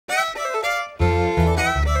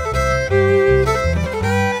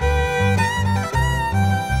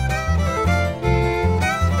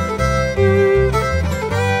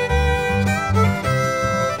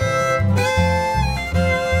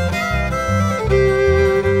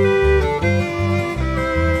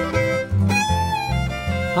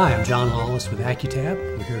Hi, I'm John Lawless with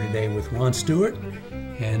AccuTab. We're here today with Ron Stewart,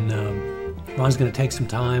 and Ron's going to take some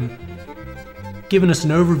time giving us an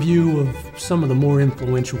overview of some of the more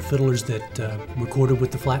influential fiddlers that recorded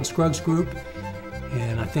with the Flatt Scruggs group.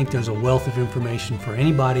 And I think there's a wealth of information for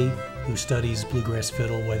anybody who studies bluegrass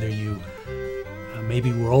fiddle, whether you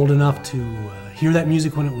maybe were old enough to hear that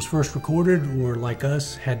music when it was first recorded, or like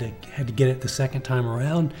us, had to get it the second time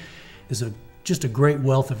around. Is just a great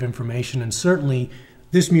wealth of information, and certainly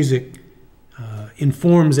this music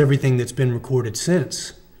informs everything that's been recorded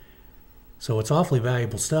since. So it's awfully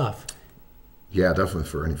valuable stuff. Yeah, definitely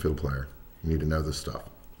for any fiddle player. You need to know this stuff.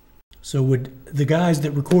 So would the guys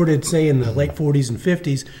that recorded, say, in the late 40s and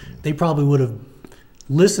 50s, they probably would have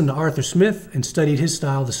listened to Arthur Smith and studied his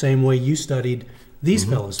style the same way you studied these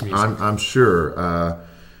fellas' music? I'm sure.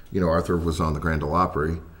 Arthur was on the Grand Ole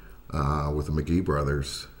Opry with the McGee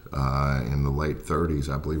brothers in the late 30s,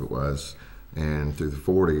 I believe it was, and through the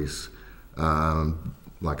 40s.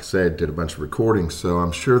 Like I said, did a bunch of recordings, so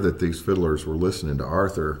I'm sure that these fiddlers were listening to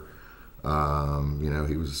Arthur.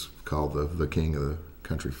 He was called the king of the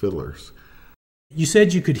country fiddlers. You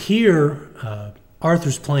said you could hear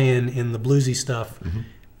Arthur's playing in the bluesy stuff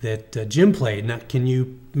that Jim played. Now, can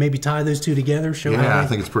you maybe tie those two together? I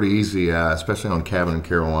think it's pretty easy, especially on Cabin in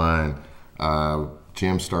Caroline.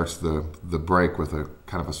 Jim starts the break with a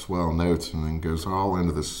kind of a swell notes and then goes all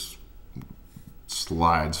into this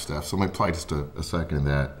slide stuff. So let me play just a second of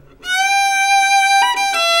that.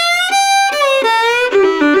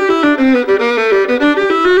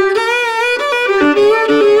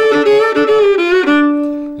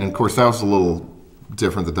 And of course that was a little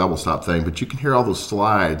different, the double stop thing, but you can hear all those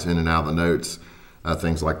slides in and out of the notes,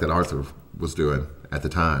 things like that Arthur was doing at the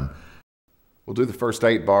time. We'll do the first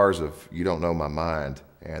 8 bars of You Don't Know My Mind,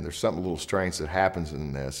 and there's something a little strange that happens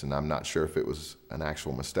in this, and I'm not sure if it was an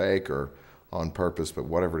actual mistake or on purpose, but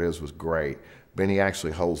whatever it is was great. Benny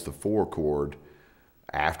actually holds the 4 chord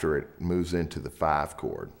after it moves into the 5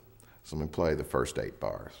 chord. So let me play the first 8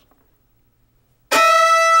 bars.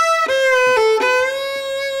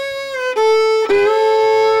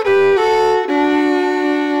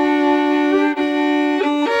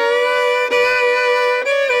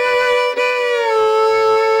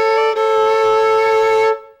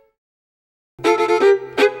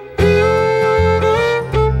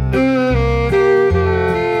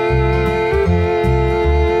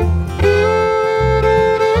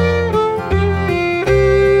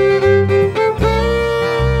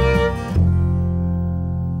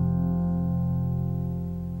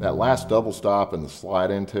 That last double stop and the slide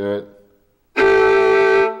into it,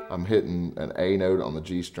 I'm hitting an A note on the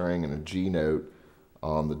G string and a G note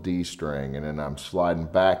on the D string, and then I'm sliding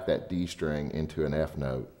back that D string into an F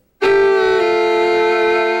note.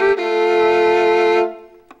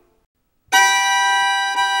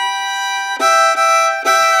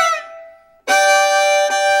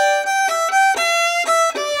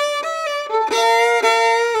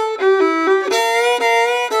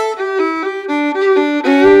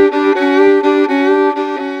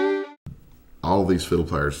 All these fiddle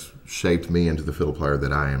players shaped me into the fiddle player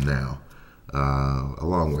that I am now,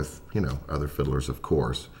 along with, other fiddlers, of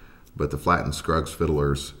course. But the Flatt and Scruggs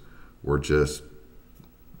fiddlers were just,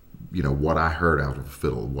 what I heard out of a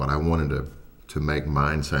fiddle, what I wanted to make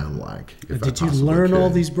mine sound like. Did you learn all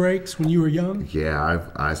these breaks when you were young? Yeah,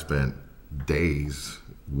 I spent days,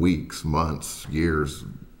 weeks, months, years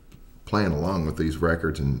playing along with these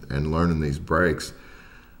records and learning these breaks.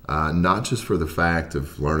 Not just for the fact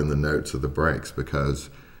of learning the notes of the breaks, because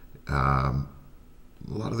a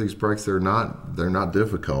lot of these breaks, they're not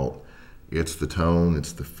difficult. It's the tone,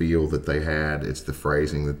 it's the feel that they had, it's the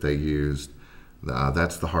phrasing that they used.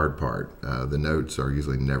 That's the hard part. The notes are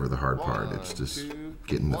usually never the hard part. It's just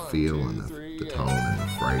getting the feel and the tone and the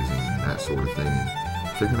phrasing and that sort of thing, and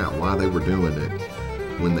figuring out why they were doing it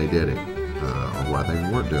when they did it, or why they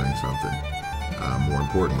weren't doing something, more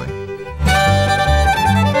importantly.